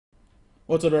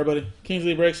What's up, everybody?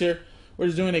 Kingsley Breaks here. We're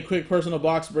just doing a quick personal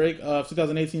box break of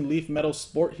 2018 Leaf Metal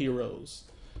Sport Heroes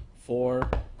for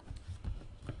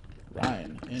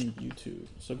Ryan in YouTube.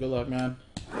 So good luck, man.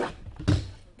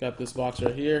 Got this box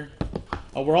right here.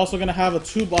 We're also going to have a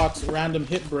 2-box random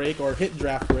hit break or hit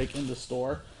draft break in the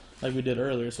store like we did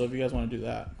earlier, so if you guys want to do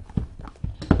that.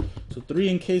 So 3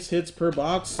 in-case hits per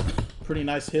box. Pretty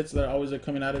nice hits that always are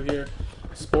coming out of here.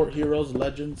 Sport Heroes,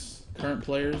 Legends, current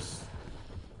players.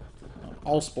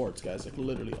 All sports, guys. Like,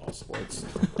 literally all sports.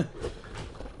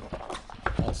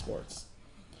 All sports.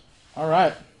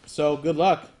 Alright. So, good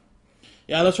luck.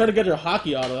 Yeah, let's try to get your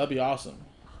hockey auto. That'd be awesome.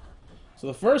 So,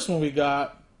 the first one we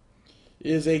got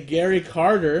is a Gary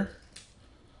Carter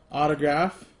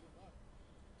autograph.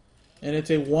 And it's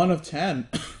a 1 of 10.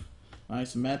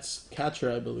 Nice Mets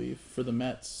catcher, I believe, for the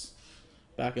Mets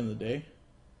back in the day.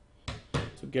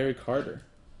 So, Gary Carter.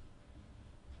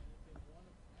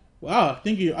 Wow, I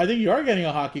think you are getting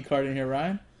a hockey card in here,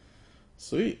 Ryan.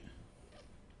 Sweet.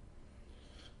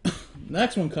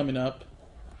 Next one coming up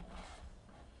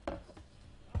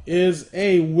is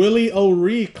a Willie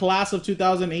O'Ree class of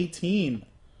 2018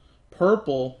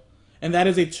 purple, and that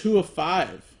is a 2 of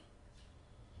 5.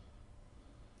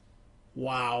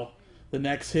 Wow, the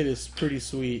next hit is pretty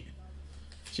sweet.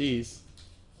 Jeez.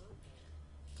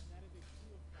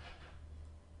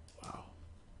 Wow.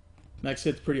 Next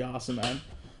hit's pretty awesome, man.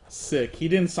 Sick. He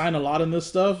didn't sign a lot in this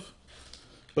stuff,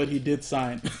 but he did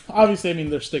sign. Obviously, I mean,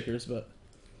 they're stickers, but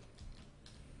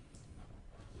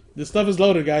this stuff is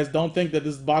loaded, guys. Don't think that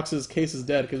this box's case is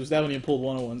dead, because we still haven't even pulled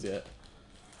 101s yet.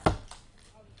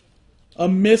 A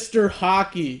Mr.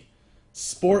 Hockey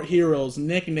Sport Heroes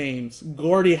nicknames.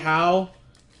 Gordie Howe.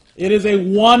 It is a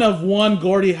 1 of 1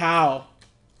 Gordie Howe.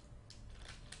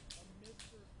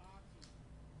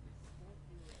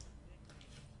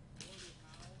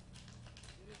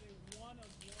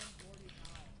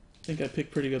 I think I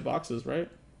picked pretty good boxes, right?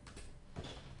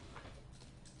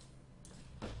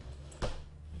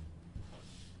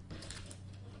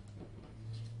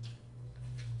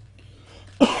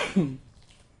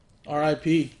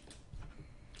 R.I.P.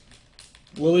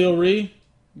 Willie O'Ree,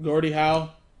 Gordie Howe,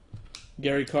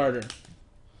 Gary Carter.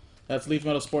 That's Leaf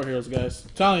Metal Sport Heroes, guys.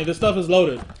 I'm telling you, this stuff is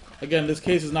loaded. Again, this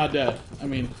case is not dead. I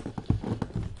mean,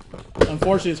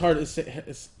 unfortunately, it's hard to say,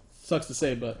 it sucks to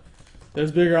say, but there's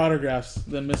bigger autographs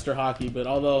than Mr. Hockey, but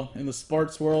although in the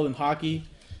sports world and hockey,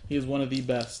 he is one of the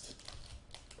best.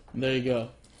 And there you go.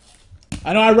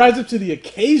 I know I rise up to the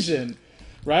occasion,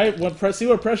 right? See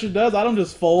what pressure does? I don't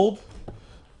just fold.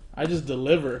 I just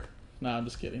deliver. Nah, I'm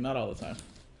just kidding. Not all the time.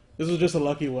 This was just a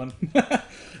lucky one.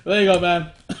 There you go,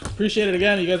 man. Appreciate it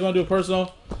again. You guys want to do a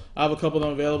personal? I have a couple of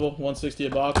them available. $160 a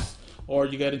box. Or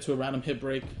you get into a random hit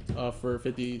break for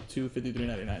 $52,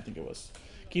 $53.99, I think it was.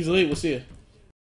 Keys Elite, we'll see you.